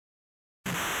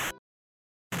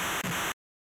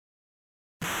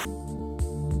G'day,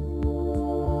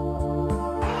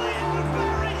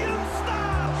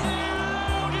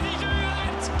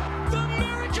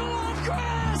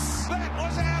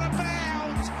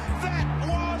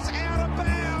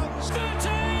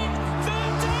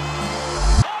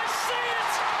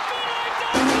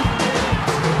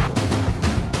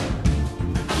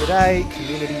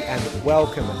 community, and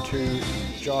welcome to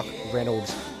Jock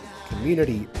Reynolds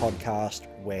Community Podcast,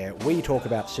 where we talk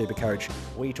about Supercoach.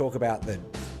 We talk about the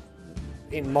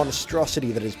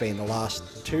monstrosity that has been the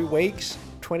last 2 weeks,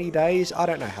 20 days. I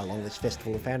don't know how long this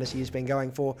Festival of Fantasy has been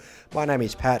going for. My name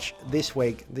is Patch. This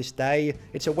week, this day,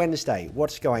 it's a Wednesday.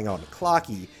 What's going on?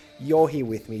 Clarky, you're here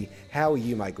with me. How are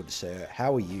you, my good sir?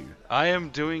 How are you? I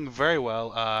am doing very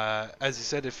well. As you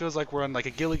said, it feels like we're on like a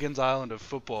Gilligan's Island of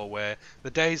football where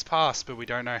the days pass, but we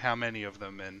don't know how many of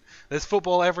them. And there's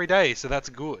football every day, so that's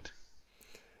good.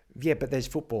 Yeah, but there's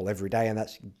football every day, and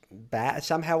that's bad.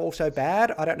 Somehow also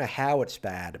bad. I don't know how it's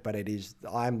bad, but it is.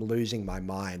 I'm losing my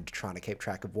mind trying to keep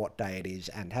track of what day it is,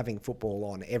 and having football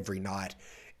on every night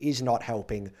is not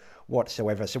helping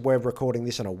whatsoever. So we're recording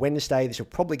this on a Wednesday. This will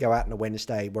probably go out on a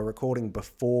Wednesday. We're recording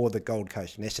before the Gold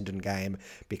Coast and Essendon game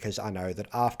because I know that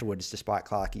afterwards, despite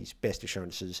Clarkie's best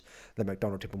assurances that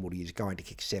McDonald Tippermoody is going to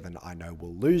kick 7, I know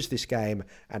we'll lose this game,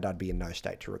 and I'd be in no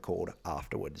state to record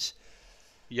afterwards.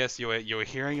 Yes, you're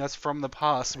hearing us from the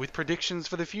past with predictions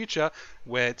for the future,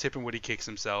 where Tippermoody kicks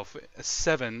himself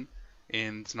 7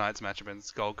 in tonight's match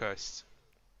against Gold Coast.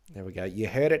 There we go. You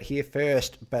heard it here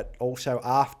first, but also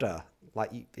after.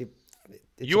 Like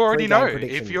you already know.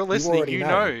 If you're listening, you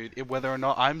know whether or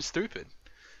not I'm stupid.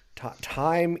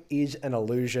 Time is an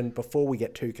illusion. Before we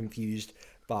get too confused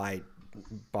by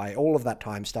all of that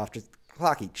time stuff, just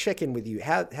Clarky, check in with you.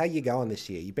 How you going this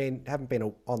year? Haven't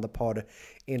been on the pod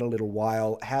in a little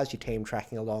while. How's your team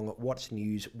tracking along? What's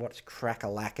news? What's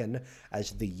crack-a-lackin',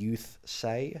 as the youth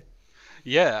say?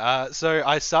 Yeah, so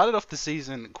I started off the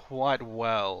season quite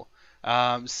well.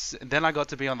 Then I got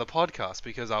to be on the podcast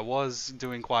because I was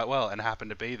doing quite well and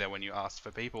happened to be there when you asked for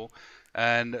people.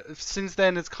 And since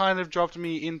then, it's kind of dropped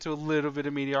me into a little bit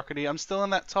of mediocrity. I'm still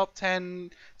in that top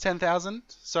 10,000.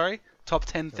 Sorry, top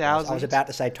 10,000. I was about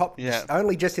to say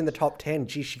only just in the top 10.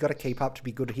 Geez, you got to keep up to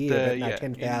be good here. But no,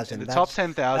 10,000. In the top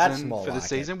 10,000 for the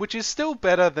season, which is still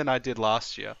better than I did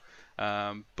last year.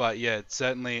 But yeah,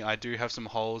 certainly I do have some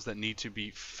holes that need to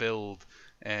be filled,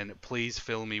 and please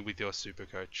fill me with your super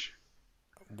coach.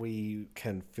 We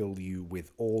can fill you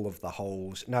with all of the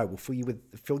holes. No, we'll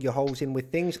fill your holes in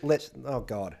with things. Oh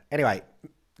God. Anyway,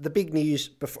 the big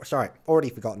news already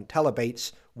forgotten. Teller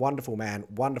Beats, wonderful man,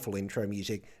 wonderful intro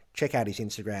music. Check out his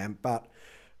Instagram. But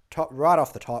right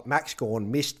off the top, Max Gawn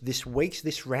missed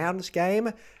this round's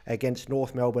game against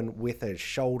North Melbourne with a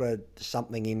shoulder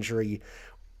something injury.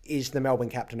 Is the Melbourne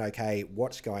captain okay?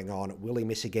 What's going on? Will he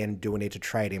miss again? Do we need to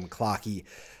trade him? Clarky,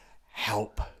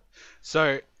 help.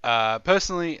 So,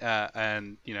 personally,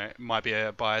 and, might be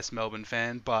a biased Melbourne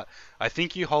fan, but I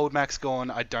think you hold Max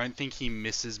Gawn. I don't think he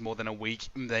misses more than a week.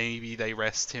 Maybe they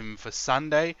rest him for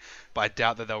Sunday, but I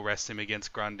doubt that they'll rest him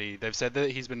against Grundy. They've said that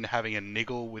he's been having a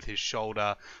niggle with his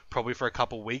shoulder probably for a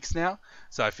couple weeks now,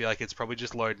 so I feel like it's probably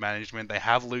just load management. They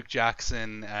have Luke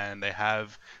Jackson and they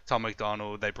have Tom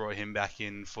McDonald. They brought him back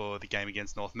in for the game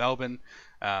against North Melbourne.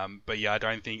 But yeah, I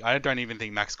don't even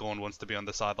think Max Gawn wants to be on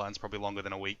the sidelines probably longer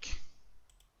than a week.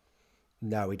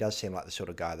 No, he does seem like the sort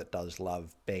of guy that does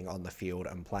love being on the field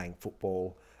and playing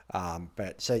football.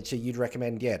 But so you'd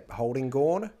recommend, holding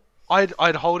Gawn?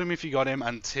 I'd hold him if you got him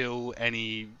until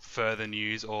any further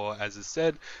news, or as I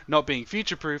said, not being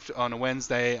future-proofed on a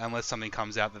Wednesday unless something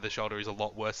comes out that the shoulder is a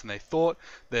lot worse than they thought.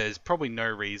 There's probably no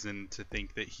reason to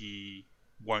think that he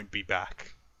won't be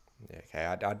back. Okay,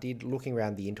 I did, looking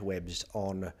around the interwebs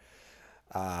on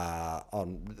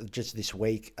just this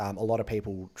week, a lot of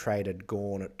people traded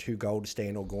Gawn to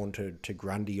Goldstein or Gawn to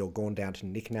Grundy or Gawn down to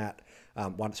Nick Nat.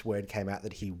 Once word came out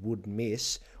that he would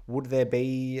miss, would there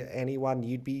be anyone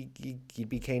you'd be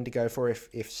keen to go for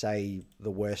if say the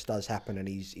worst does happen and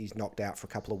he's knocked out for a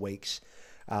couple of weeks?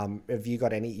 Have you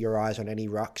got your eyes on any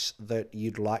rucks that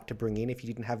you'd like to bring in if you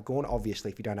didn't have Gawn?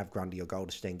 Obviously, if you don't have Grundy or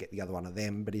Goldstein, get the other one of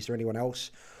them. But is there anyone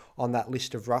else on that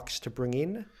list of rucks to bring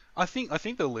in? I think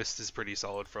the list is pretty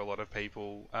solid for a lot of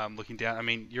people looking down. I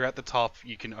mean, you're at the top,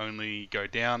 you can only go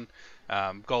down.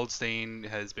 Goldstein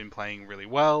has been playing really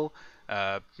well.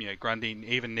 Grundy,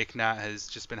 even Nick Nat has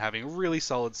just been having a really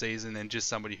solid season and just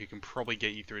somebody who can probably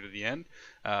get you through to the end.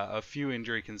 A few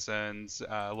injury concerns.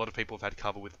 A lot of people have had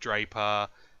cover with Draper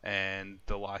and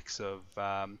the likes of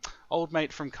old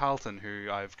mate from Carlton, who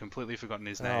I've completely forgotten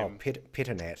his Oh, name.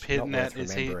 Pitternet. Not Pitnet, worth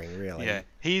is he? remembering, Yeah, really.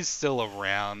 he's still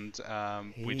around,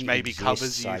 which He maybe covers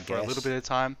exists, you I for a little guess. bit of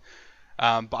time.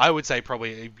 But I would say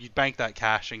probably you'd bank that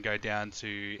cash and go down to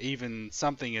even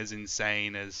something as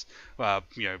insane as,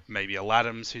 maybe a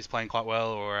Laddams who's playing quite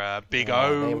well, or a Big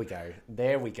Oh, there O. we go.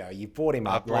 There we go. You brought him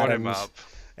I up, brought him Laddams. up.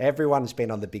 Everyone's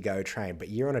been on the Big O train, but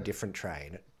you're on a different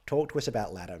train. Talk to us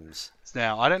about Laddams.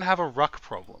 Now, I don't have a ruck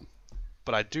problem,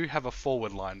 but I do have a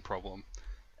forward line problem.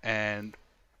 And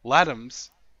Laddams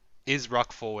is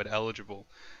ruck forward eligible.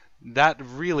 That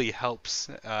really helps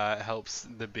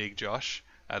the big Josh,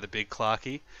 the big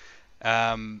Clarky.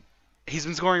 He's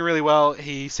been scoring really well.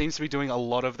 He seems to be doing a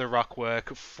lot of the ruck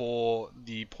work for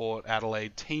the Port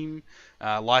Adelaide team.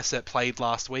 Lysette played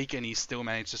last week and he still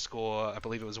managed to score, I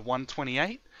believe it was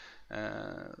 128.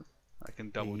 I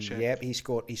can double check. Yep, he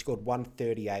scored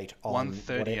 138 on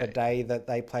whatever 138. day that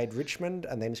they played Richmond,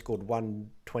 and then scored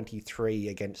 123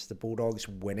 against the Bulldogs,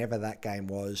 whenever that game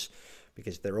was,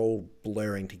 because they're all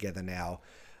blurring together now.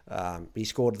 He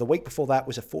scored the week before that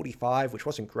was a 45, which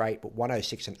wasn't great, but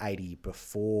 106 and 80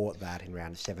 before that in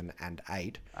round 7 and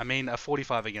 8. I mean, a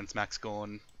 45 against Max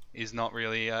Gawn is not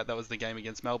really. That was the game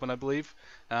against Melbourne, I believe.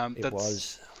 It That's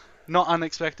was. not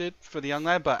unexpected for the young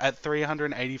lad, but at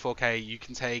 384k, you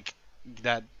can take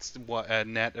that a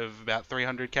net of about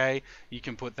 300k. You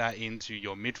can put that into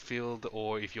your midfield,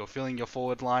 or if you're filling your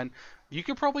forward line, you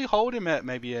could probably hold him at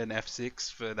maybe an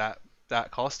F6 for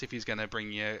that cost if he's going to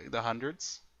bring you the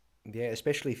hundreds. Yeah,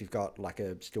 especially if you've got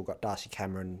still got Darcy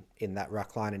Cameron in that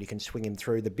ruck line, and you can swing him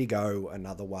through. The Big O,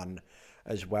 another one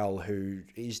as well, who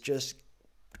is just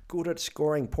good at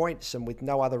scoring points, and with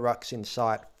no other rucks in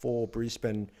sight for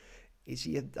Brisbane,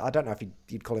 I don't know if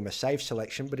you'd call him a safe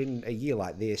selection, but in a year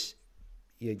like this,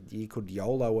 you could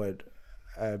YOLO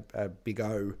a Big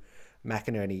O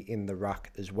McInerney in the ruck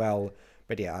as well.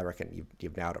 But yeah, I reckon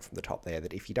you've nailed it from the top there,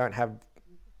 that if you don't have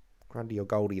Grundy or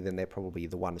Goldie, then they're probably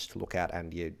the ones to look at,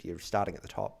 and you're starting at the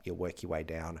top, you work your way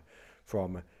down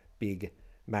from Big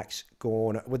Max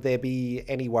Gawn. Would there be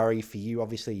any worry for you?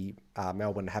 Obviously,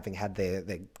 Melbourne having had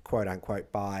their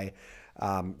quote-unquote bye,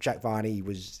 Jack Viney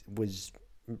was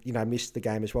missed the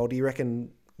game as well. Do you reckon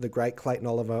the great Clayton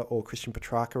Oliver or Christian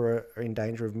Petrarca are in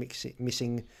danger of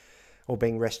missing or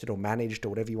being rested or managed or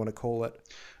whatever you want to call it?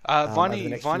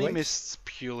 Viney missed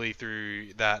purely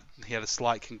through that he had a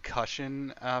slight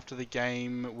concussion after the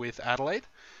game with Adelaide.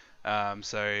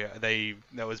 So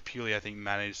that was purely, I think,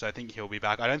 managed. So I think he'll be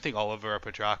back. I don't think Oliver or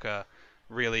Petrarca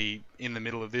really in the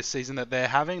middle of this season that they're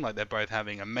having. Like, they're both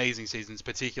having amazing seasons,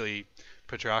 particularly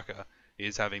Petrarca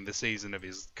is having the season of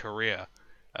his career.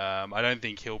 I don't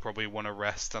think he'll probably want to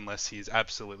rest unless he's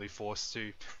absolutely forced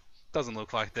to. Doesn't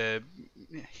look like they're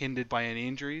hindered by any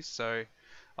injuries, so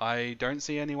I don't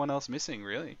see anyone else missing,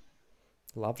 really.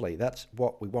 Lovely. That's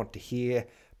what we want to hear.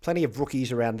 Plenty of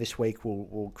rookies around this week.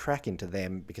 We'll crack into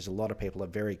them because a lot of people are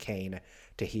very keen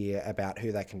to hear about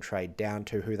who they can trade down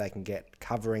to, who they can get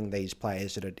covering these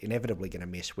players that are inevitably going to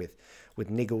miss with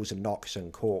niggles and knocks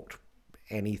and corked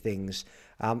anythings.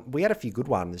 We had a few good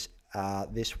ones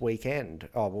this weekend.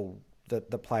 Oh, well,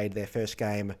 that played their first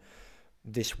game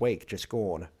this week, just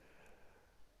gone.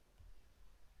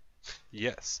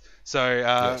 Yes. So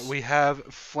Yes. we have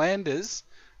Flanders,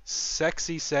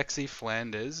 sexy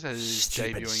Flanders, who's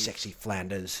Stupid, debuting. sexy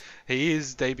Flanders. He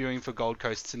is debuting for Gold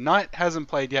Coast tonight. Hasn't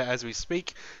played yet as we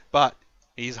speak, but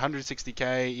he's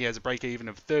 160k. He has a break even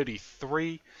of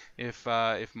 33, if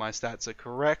my stats are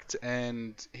correct,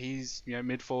 and he's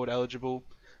mid forward eligible.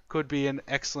 Could be an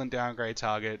excellent downgrade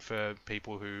target for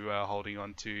people who are holding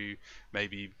on to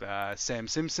maybe Sam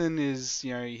Simpson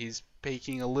he's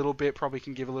peaking a little bit, probably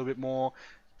can give a little bit more.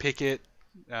 Pickett,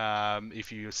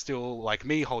 if you're still like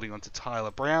me holding on to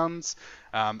Tyler Browns,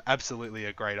 absolutely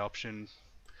a great option.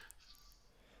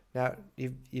 Now,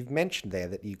 you've mentioned there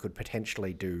that you could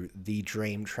potentially do the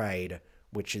dream trade,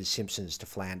 which is Simpsons to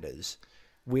Flanders,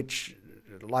 which,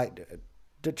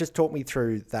 just talk me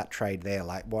through that trade there.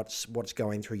 Like, what's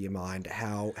going through your mind?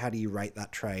 How do you rate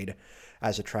that trade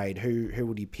as a trade? Who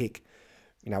would you pick,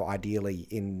 ideally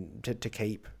to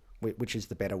keep? Which is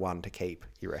the better one to keep,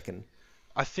 you reckon?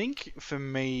 I think for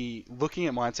me, looking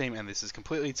at my team, and this is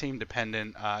completely team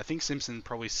dependent, I think Simpson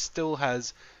probably still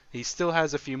has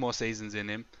a few more seasons in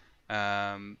him.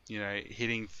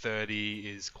 Hitting 30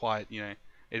 is quite,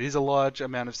 it is a large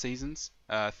amount of seasons,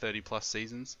 30 plus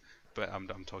seasons, but I'm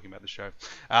talking about the show.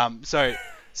 So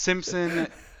Simpson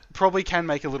probably can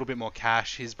make a little bit more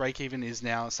cash. His break even is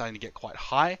now starting to get quite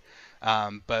high.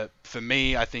 But for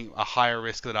me, I think a higher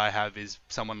risk that I have is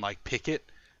someone like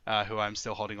Pickett, who I'm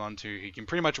still holding on to. He can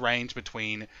pretty much range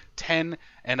between 10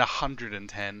 and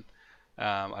 110.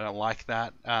 I don't like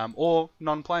that. Or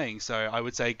non-playing. So I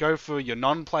would say go for your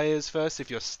non-players first.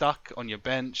 If you're stuck on your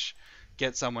bench,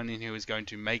 get someone in who is going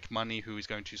to make money, who is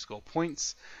going to score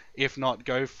points. If not,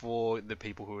 go for the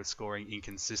people who are scoring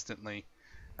inconsistently,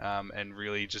 and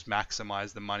really just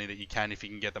maximize the money that you can if you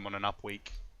can get them on an up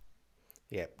week.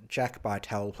 Yeah, Jack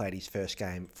Bytel played his first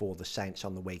game for the Saints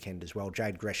on the weekend as well.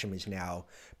 Jade Gresham is now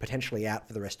potentially out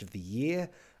for the rest of the year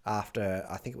after,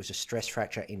 I think it was a stress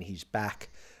fracture in his back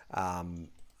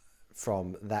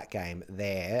from that game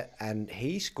there. And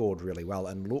he scored really well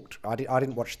and looked, I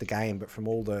didn't watch the game, but from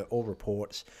all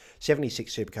reports,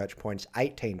 76 Supercoach points,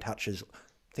 18 touches,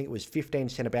 I think it was 15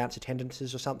 centre bounce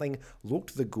attendances or something.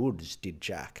 Looked the goods, did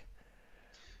Jack.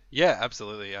 Yeah,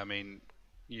 absolutely. I mean,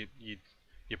 you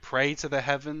pray to the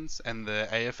heavens, and the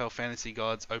AFL fantasy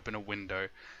gods open a window,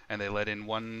 and they let in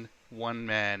one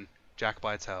man, Jack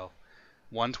Bytel,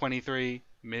 123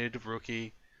 mid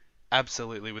rookie.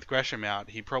 Absolutely, with Gresham out,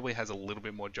 he probably has a little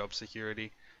bit more job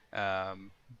security.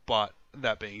 But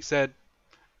that being said,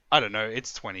 I don't know.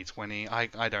 It's 2020.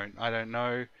 I don't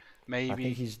know. Maybe. I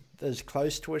think he's as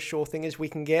close to a sure thing as we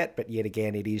can get, but yet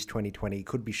again, it is 2020.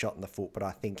 Could be shot in the foot, but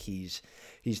I think he's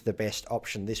the best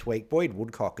option this week. Boyd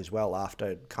Woodcock as well,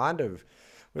 after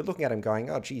we're looking at him going,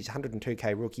 oh geez,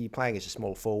 102k rookie playing as a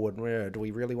small forward. Do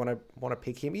we really want to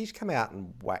pick him? He's come out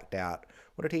and whacked out.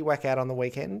 What did he whack out on the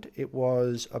weekend? It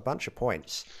was a bunch of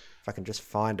points. If I can just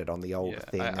find it on the old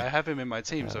thing. I have him in my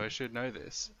team, so I should know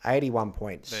this. 81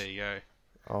 points. There you go.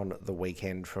 On the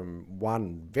weekend from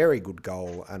one very good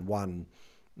goal and one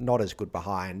not as good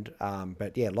behind.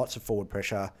 But yeah, lots of forward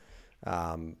pressure.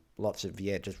 Lots of,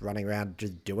 just running around,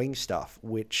 just doing stuff,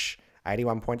 which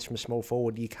 81 points from a small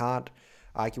forward, you can't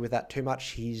argue with that too much.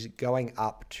 He's going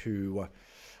up to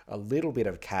a little bit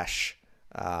of cash.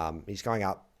 He's going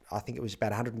up, I think it was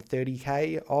about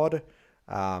 130k odd.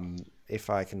 If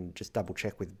I can just double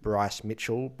check with Bryce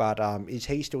Mitchell, but is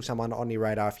he still someone on your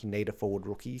radar if you need a forward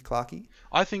rookie, Clarkey?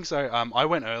 I think so. I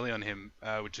went early on him,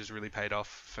 which has really paid off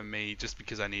for me, just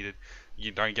because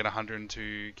you don't get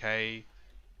 102k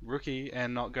rookie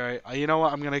and not go, you know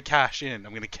what, I'm going to cash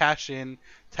in,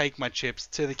 take my chips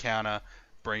to the counter,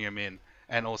 bring him in.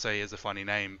 And also he has a funny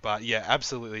name. But yeah,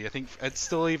 absolutely. I think it's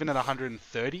still even at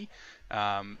 130.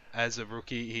 As a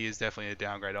rookie, he is definitely a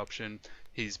downgrade option.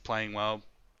 He's playing well.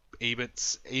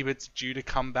 Ebert's due to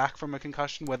come back from a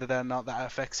concussion, whether or not that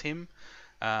affects him.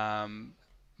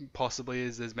 Possibly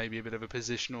there's maybe a bit of a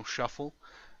positional shuffle.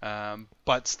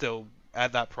 But still,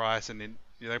 at that price, and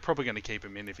they're probably going to keep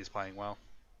him in if he's playing well.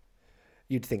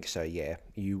 You'd think so, yeah.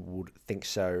 You would think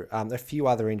so. A few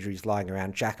other injuries lying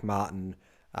around. Jack Martin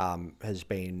has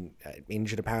been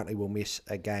injured, apparently will miss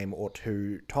a game or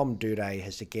two. Tom Doedee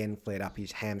has again flared up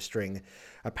his hamstring.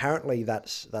 Apparently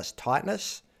that's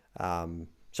tightness.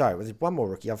 Sorry, there's one more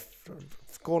rookie. I've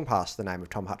gone past the name of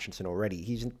Tom Hutchinson already.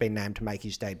 He's been named to make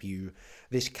his debut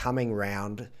this coming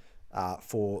round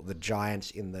for the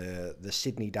Giants in the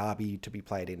Sydney Derby to be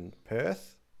played in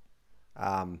Perth.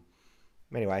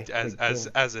 Anyway,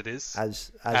 as it is,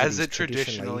 as it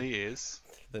traditionally is.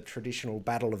 The traditional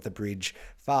Battle of the Bridge,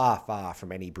 far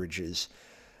from any bridges.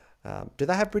 Do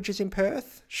they have bridges in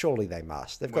Perth? Surely they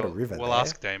must. They've got a river there. We'll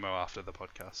ask Damo after the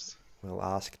podcast. We'll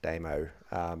ask Damo.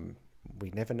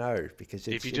 We never know because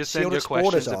if you just send your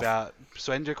questions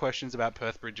about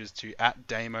Perth bridges to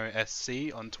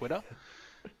 @DamoSC on Twitter.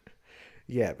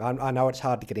 Yeah, I know it's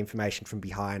hard to get information from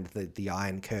behind the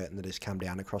Iron Curtain that has come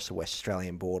down across the West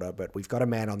Australian border, but we've got a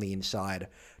man on the inside,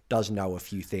 does know a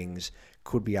few things,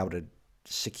 could be able to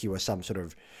secure some sort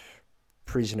of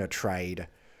prisoner trade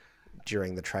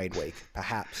during the trade week,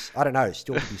 perhaps. I don't know,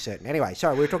 still to be certain. Anyway,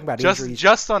 sorry, we were talking about injuries.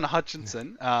 Just on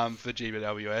Hutchinson for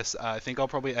GWS, I think I'll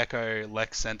probably echo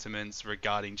Lex sentiments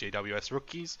regarding GWS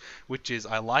rookies, which is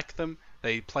I like them.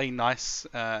 They play nice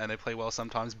and they play well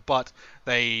sometimes, but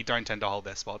they don't tend to hold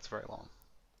their spots very long.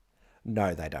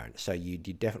 No, they don't. So you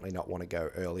definitely not want to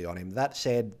go early on him. That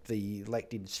said, the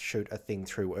Lek did shoot a thing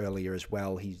through earlier as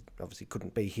well. He obviously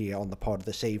couldn't be here on the pod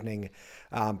this evening,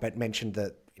 but mentioned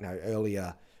that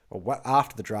earlier or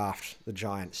after the draft, the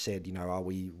Giants said,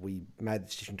 we made the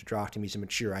decision to draft him. He's a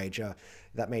mature ager.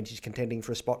 That means he's contending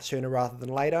for a spot sooner rather than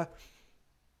later.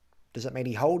 Does that mean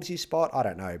he holds his spot? I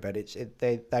don't know, but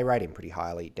they rate him pretty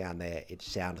highly down there, it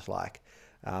sounds like.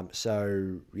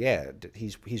 So, yeah,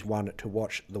 he's one to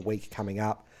watch the week coming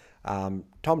up. Tom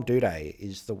Doedee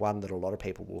is the one that a lot of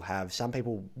people will have. Some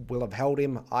people will have held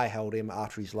him. I held him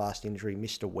after his last injury,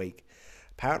 missed a week.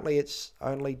 Apparently it's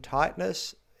only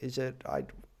tightness. Is it?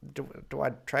 Do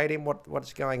I trade him?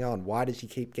 What's going on? Why does he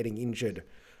keep getting injured?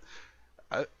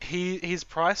 He's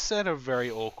priced at a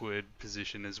very awkward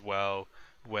position as well,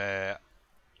 where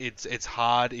it's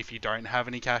hard if you don't have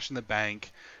any cash in the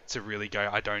bank to really go,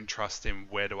 I don't trust him,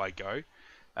 where do I go?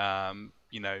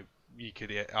 You know, you could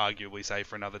arguably say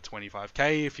for another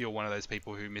 25k, if you're one of those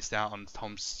people who missed out on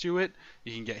Tom Stewart,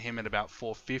 you can get him at about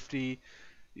 450.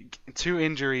 Two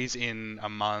injuries in a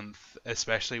month,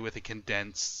 especially with a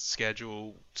condensed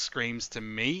schedule, screams to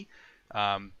me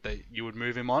that you would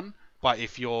move him on. But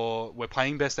if we're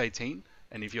playing best 18,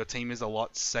 and if your team is a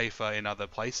lot safer in other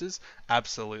places,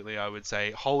 absolutely, I would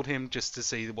say hold him just to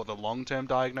see what the long-term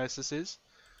diagnosis is.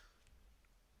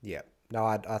 Yeah. No,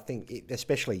 I think,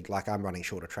 especially like I'm running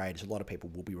short of trades, a lot of people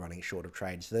will be running short of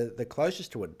trades. The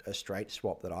closest to a straight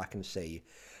swap that I can see,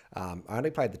 I only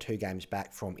played the 2 games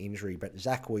back from injury, but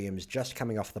Zach Williams, just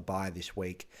coming off the bye this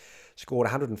week, scored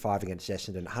 105 against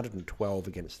Essendon, 112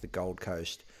 against the Gold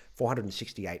Coast,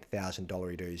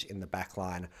 $468,000 dues in the back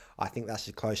line. I think that's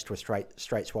as close to a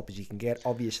straight swap as you can get.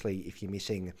 Obviously, if you're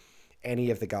missing any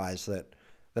of the guys that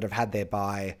have had their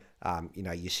bye,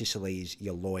 your Sicilies,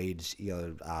 your Lloyds,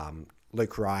 your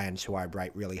Luke Ryans, who I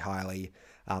rate really highly.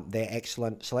 They're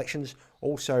excellent selections.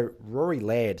 Also, Rory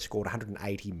Laird scored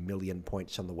 180 million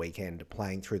points on the weekend,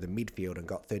 playing through the midfield and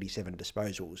got 37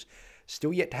 disposals.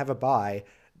 Still yet to have a bye.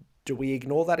 Do we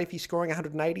ignore that if he's scoring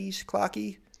 180s,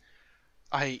 Clarkey?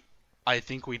 I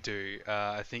think we do.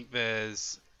 I think they're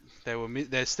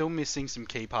still missing some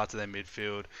key parts of their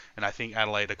midfield, and I think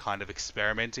Adelaide are kind of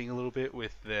experimenting a little bit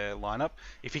with their lineup.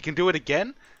 If he can do it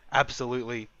again,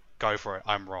 absolutely go for it.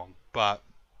 I'm wrong, but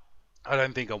I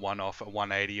don't think a one-off at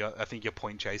 180. I think you're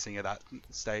point chasing at that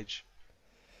stage.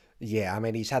 Yeah, I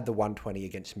mean, he's had the 120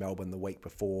 against Melbourne the week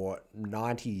before,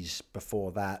 90s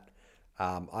before that.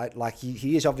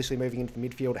 He is obviously moving into the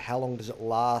midfield. How long does it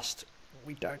last?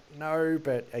 We don't know,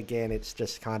 but again, it's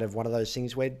just kind of one of those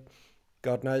things where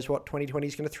God knows what 2020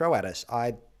 is going to throw at us.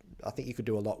 I think you could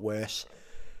do a lot worse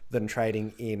than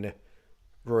trading in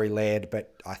Rory Laird,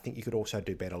 but I think you could also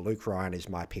do better. Luke Ryan is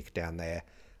my pick down there,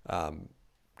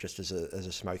 just as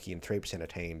a smoky in 3% of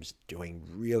teams doing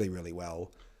really, really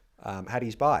well.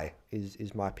 Hattie's bye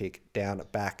is my pick down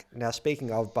at back. Now,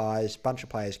 speaking of buys, bunch of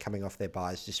players coming off their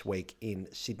buys this week in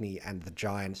Sydney and the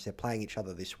Giants. They're playing each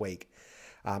other this week.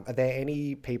 Are there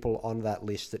any people on that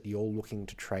list that you're looking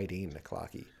to trade in,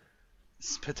 Clarkey?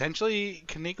 Potentially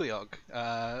Kanigliog.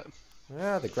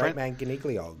 The great man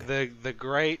Kanigliog. The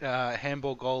great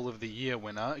handball goal of the year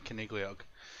winner, Kanigliog.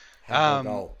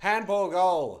 Handball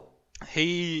goal.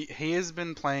 He has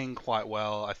been playing quite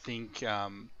well. I think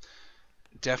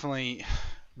definitely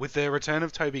with the return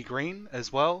of Toby Green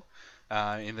as well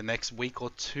in the next week or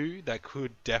two, that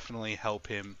could definitely help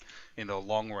him in the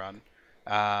long run.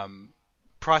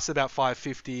 Price about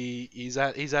 550. He's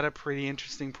at a pretty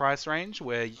interesting price range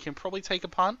where you can probably take a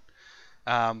punt.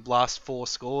 Last 4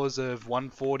 scores of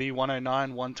 140,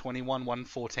 109, 121,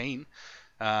 114.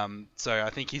 So I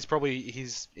think he's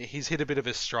hit a bit of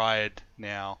a stride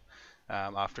now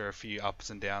after a few ups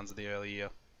and downs of the early year.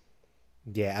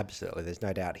 Yeah, absolutely. There's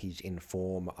no doubt he's in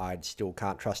form. I still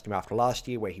can't trust him after last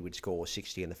year where he would score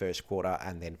 60 in the first quarter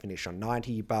and then finish on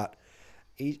 90, but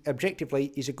he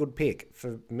objectively is a good pick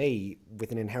for me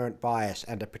with an inherent bias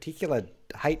and a particular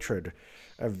hatred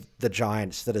of the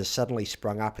Giants that has suddenly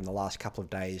sprung up in the last couple of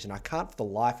days, and I can't for the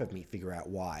life of me figure out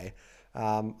why.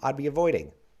 I'd be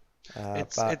avoiding.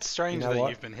 It's strange that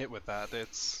you've been hit with that.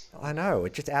 I know,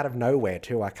 it's just out of nowhere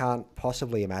too. I can't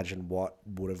possibly imagine what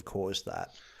would have caused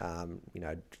that.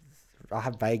 I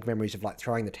have vague memories of like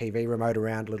throwing the TV remote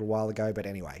around a little while ago, but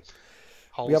anyway,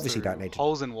 we obviously don't need to.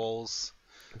 Holes in walls.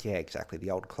 Yeah, exactly.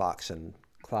 The old Clarkson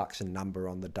number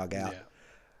on the dugout.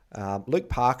 Yeah. Luke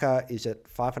Parker is at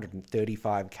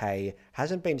 535k.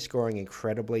 Hasn't been scoring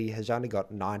incredibly. Has only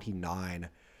got 99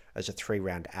 as a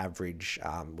 3-round average.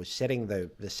 Was setting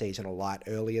the season alight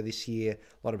earlier this year.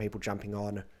 A lot of people jumping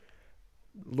on.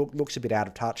 Looks a bit out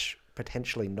of touch.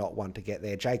 Potentially not one to get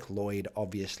there. Jake Lloyd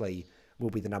obviously will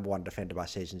be the number 1 defender by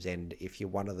season's end. If you're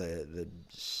one of the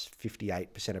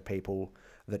 58% of people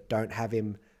that don't have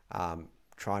him,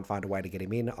 try and find a way to get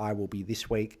him in. I will be this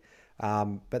week.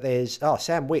 But there's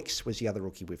Sam Wicks was the other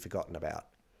rookie we've forgotten about.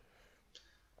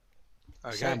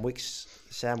 Okay.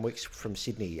 Sam Wicks from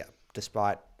Sydney,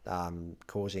 despite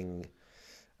causing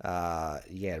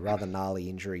rather gnarly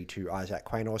injury to Isaac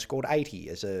Quaynor, scored 80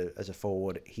 as a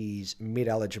forward. He's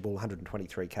mid-eligible,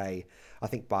 123k. I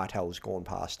think Bartel's gone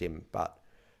past him, but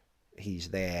he's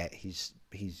there. He's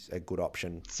a good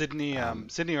option. Sydney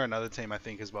are another team I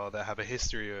think as well that have a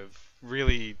history of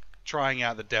really trying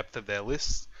out the depth of their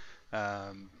list.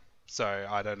 So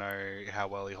I don't know how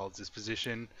well he holds his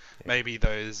position. Maybe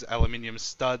those aluminium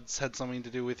studs had something to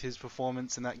do with his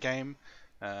performance in that game.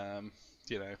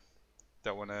 You know,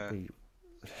 don't want to.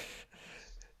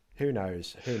 Who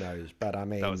knows? Who knows? But I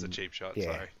mean, That was a cheap shot.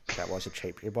 yeah, Sorry.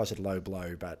 it was a low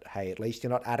blow. But hey, at least you're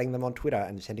not adding them on Twitter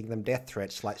and sending them death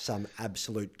threats like some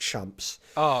absolute chumps.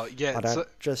 Oh yeah. I don't So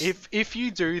just if you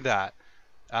do that,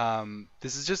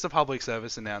 this is just a public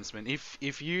service announcement.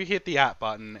 If you hit the @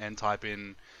 button and type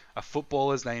in a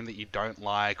footballer's name that you don't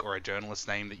like or a journalist's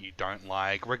name that you don't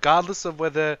like, regardless of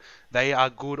whether they are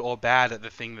good or bad at the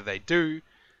thing that they do,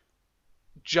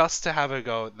 just to have a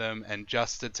go at them and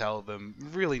just to tell them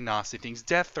really nasty things,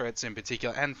 death threats in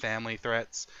particular, and family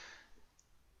threats,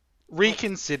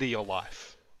 reconsider your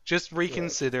life. Just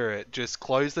reconsider it. Just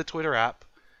close the Twitter app,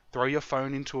 throw your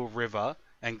phone into a river,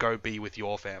 and go be with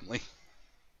your family.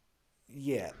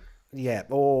 yeah,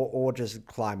 or just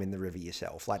climb in the river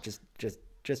yourself. Like just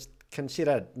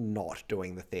consider not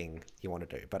doing the thing you want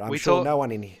to do. But I'm sure no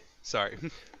one in here. Sorry.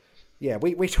 Yeah,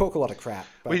 we talk a lot of crap,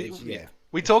 but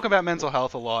We talk about mental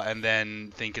health a lot and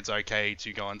then think it's okay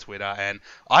to go on Twitter. And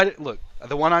look,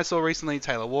 the one I saw recently,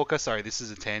 Taylor Walker. Sorry, this is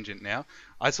a tangent now.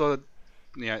 I saw,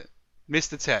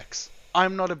 Mr. Tex.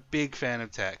 I'm not a big fan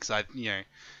of Tex.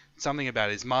 Something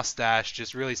about his mustache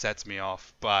just really sets me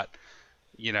off. But,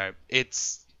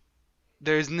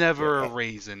 there's never a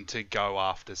reason to go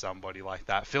after somebody like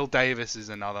that. Phil Davis is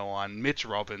another one. Mitch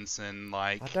Robinson,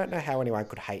 I don't know how anyone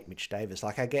could hate Mitch Davis.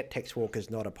 I get Tex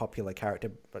Walker's not a popular character,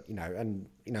 but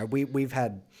we've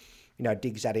had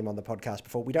digs at him on the podcast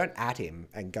before. We don't at him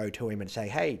and go to him and say,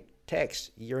 "Hey,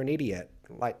 Tex, you're an idiot."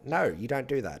 No, you don't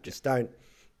do that. Just don't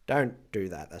do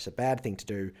that. That's a bad thing to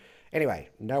do. Anyway,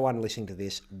 no one listening to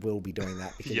this will be doing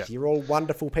that because you're all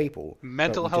wonderful people.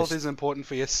 Mental health is important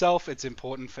for yourself. It's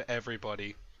important for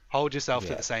everybody. Hold yourself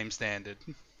to the same standard.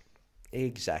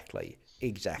 Exactly.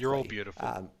 You're all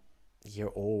beautiful.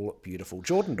 You're all beautiful.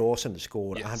 Jordan Dawson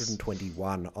scored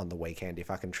 121 on the weekend. If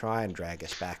I can try and drag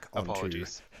us back onto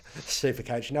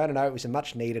Supercoach. No. It was a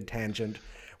much needed tangent.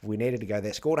 We needed to go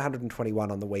there. Scored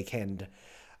 121 on the weekend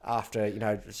after,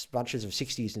 bunches of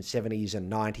 60s and 70s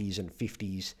and 90s and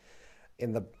 50s.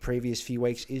 In the previous few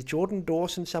weeks. Is Jordan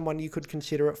Dawson someone you could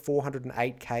consider at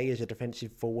 408k as a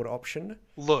defensive forward option?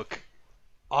 Look,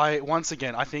 I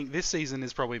think this season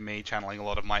is probably me channeling a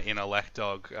lot of my inner Lech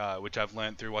dog, which I've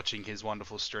learned through watching his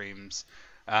wonderful streams.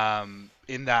 In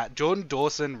that Jordan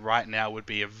Dawson right now would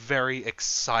be a very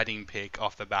exciting pick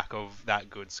off the back of that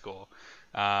good score.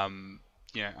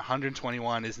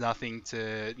 121 is nothing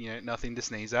to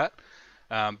sneeze at.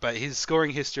 But his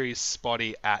scoring history is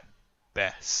spotty at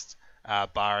best.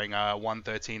 Barring a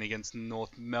 113 against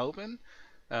North Melbourne,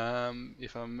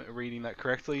 if I'm reading that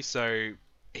correctly. So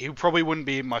he probably wouldn't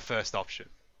be my first option.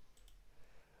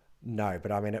 No,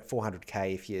 but I mean at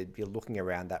 400k, if you're looking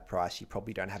around that price, you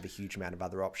probably don't have a huge amount of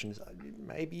other options.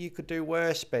 Maybe you could do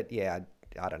worse, but yeah,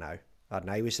 I don't know.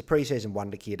 He was the preseason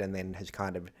wonder kid and then has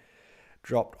kind of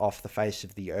dropped off the face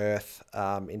of the earth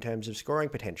in terms of scoring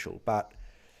potential. But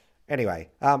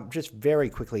anyway, just very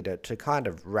quickly to kind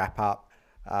of wrap up.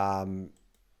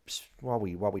 While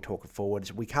we talk of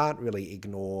forwards, we can't really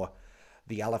ignore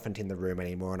the elephant in the room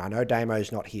anymore. And I know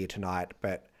Damo's not here tonight,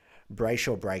 but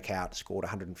Brayshaw Breakout scored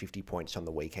 150 points on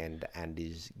the weekend and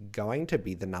is going to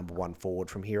be the number one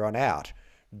forward from here on out.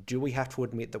 Do we have to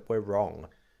admit that we're wrong?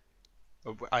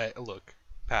 Look,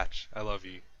 Patch, I love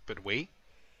you, but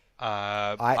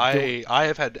I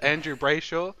have had Andrew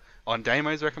Brayshaw on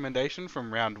Damo's recommendation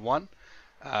from round 1.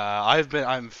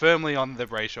 I'm firmly on the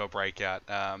Brayshaw Breakout.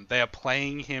 They are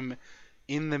playing him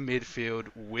in the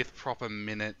midfield with proper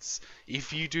minutes.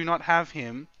 If you do not have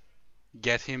him,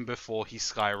 get him before he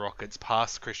skyrockets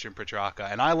past Christian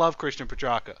Petrarca. And I love Christian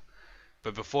Petrarca,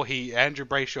 but before Andrew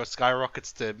Brayshaw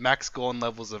skyrockets to Max Gawn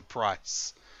levels of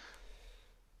price.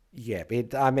 Yeah,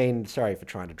 sorry for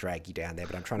trying to drag you down there,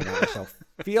 but I'm trying to make myself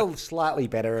feel slightly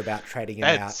better about trading him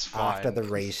out after the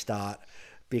restart.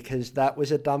 Because that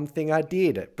was a dumb thing I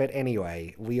did. But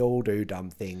anyway, we all do dumb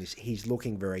things. He's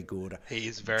looking very good. He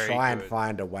is very good. Try and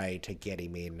find a way to get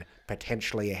him in,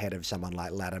 potentially ahead of someone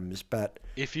like Laddams. But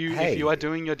if you are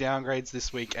doing your downgrades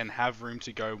this week and have room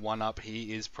to go one up,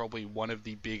 he is probably one of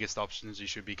the biggest options you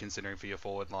should be considering for your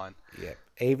forward line. Yeah,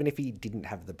 even if he didn't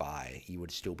have the bye, you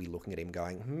would still be looking at him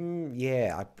going,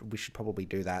 we should probably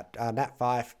do that. Nat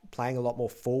Fyfe, playing a lot more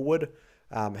forward,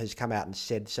 has come out and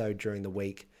said so during the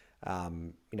week.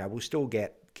 We'll still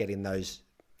get in those,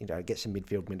 get some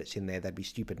midfield minutes in there. They'd be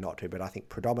stupid not to, but I think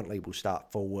predominantly we'll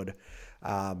start forward.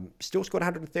 Still scored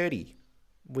 130,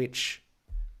 which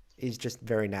is just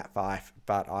very Nat Fyfe.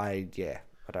 But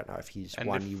I don't know if he's And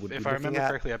one you would be if I looking remember at.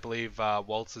 correctly, I believe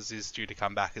Walters is due to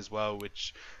come back as well,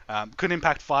 which could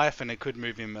impact Fife, and it could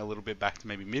move him a little bit back to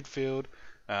maybe midfield.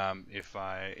 If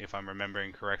I'm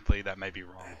remembering correctly, that may be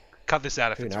wrong. Cut this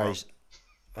out if Who it's knows?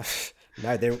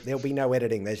 No, there'll be no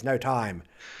editing. There's no time.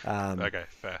 wrong. Okay,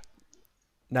 fair.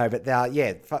 No, but I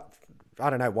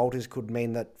don't know. Walters could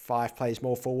mean that Fife plays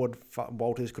more forward.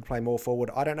 Walters could play more forward.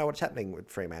 I don't know what's happening with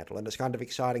Fremantle, and it's kind of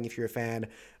exciting if you're a fan.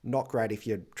 Not great if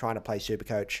you're trying to play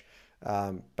Supercoach.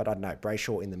 But I don't know.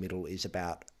 Brayshaw in the middle is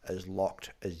about as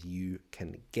locked as you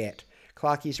can get.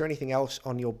 Clarky, is there anything else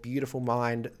on your beautiful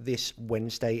mind this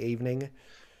Wednesday evening?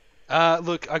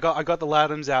 Look, I got the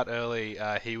Loudons out early.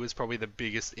 He was probably the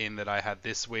biggest in that I had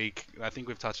this week. I think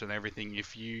we've touched on everything.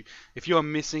 If you're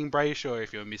missing Brayshaw,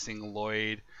 if you're missing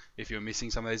Lloyd, if you're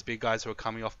missing some of those big guys who are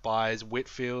coming off buys,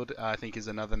 Whitfield I think is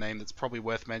another name that's probably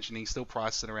worth mentioning. Still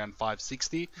priced at around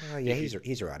 560. Oh yeah,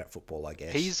 he's alright at football, I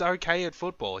guess. He's okay at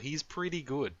football. He's pretty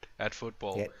good at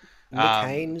football. Yeah. Nick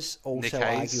Haynes also Nick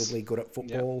Hayes, arguably good at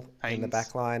football in the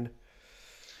back line.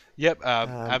 Yep,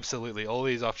 absolutely. All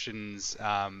these options,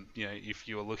 if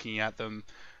you are looking at them,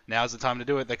 now's the time to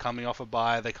do it. They're coming off a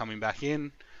buy, they're coming back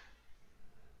in.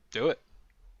 Do it.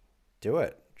 Do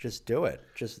it. Just do it.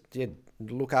 Just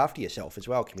look after yourself as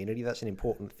well, community. That's an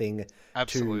important thing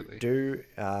Absolutely. to do.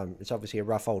 It's obviously a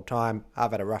rough old time.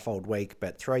 I've had a rough old week,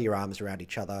 but throw your arms around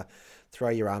each other. Throw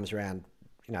your arms around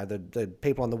the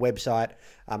people on the website.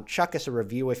 Chuck us a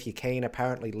review if you're keen.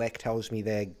 Apparently Lek tells me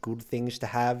they're good things to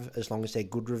have as long as they're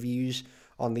good reviews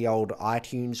on the old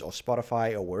iTunes or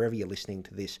Spotify or wherever you're listening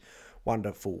to this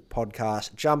wonderful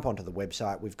podcast. Jump onto the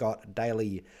website. We've got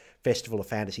daily Festival of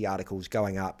Fantasy articles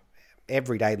going up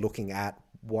every day looking at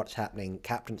what's happening,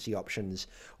 captaincy options,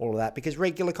 all of that, because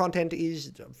regular content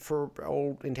is, for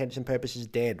all intents and purposes,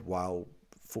 dead while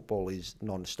football is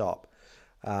non-stop.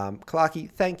 Clarky,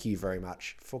 thank you very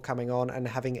much for coming on and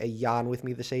having a yarn with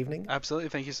me this evening. Absolutely.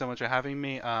 Thank you so much for having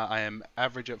me. I am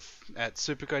average at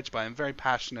Supercoach, but I'm very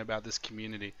passionate about this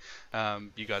community.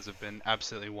 You guys have been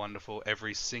absolutely wonderful,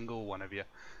 every single one of you.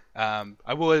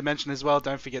 I will mention as well,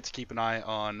 don't forget to keep an eye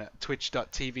on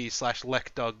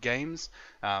twitch.tv/LekDogGames.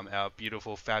 Our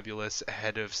beautiful, fabulous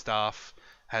head of staff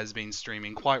has been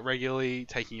streaming quite regularly,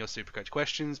 taking your Supercoach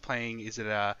questions, playing, is it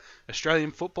a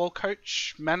Australian football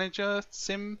coach manager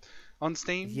sim on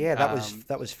Steam? Yeah,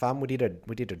 that was fun. We did a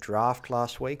draft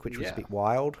last week, which was a bit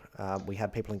wild. We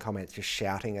had people in comments just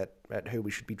shouting at who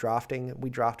we should be drafting. We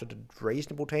drafted a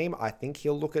reasonable team. I think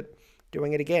he'll look at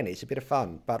doing it again. It's a bit of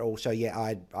fun, but also,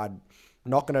 I'm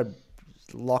not going to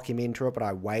lock him into it, but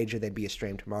I wager there'd be a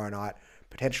stream tomorrow night,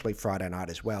 potentially Friday night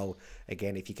as well.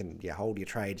 Again, if you can hold your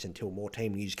trades until more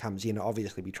team news comes in,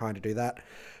 obviously be trying to do that.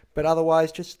 But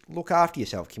otherwise, just look after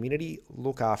yourself, community.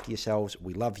 Look after yourselves.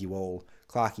 We love you all.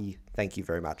 Clarky, thank you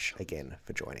very much again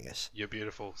for joining us. You're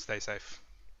beautiful. Stay safe.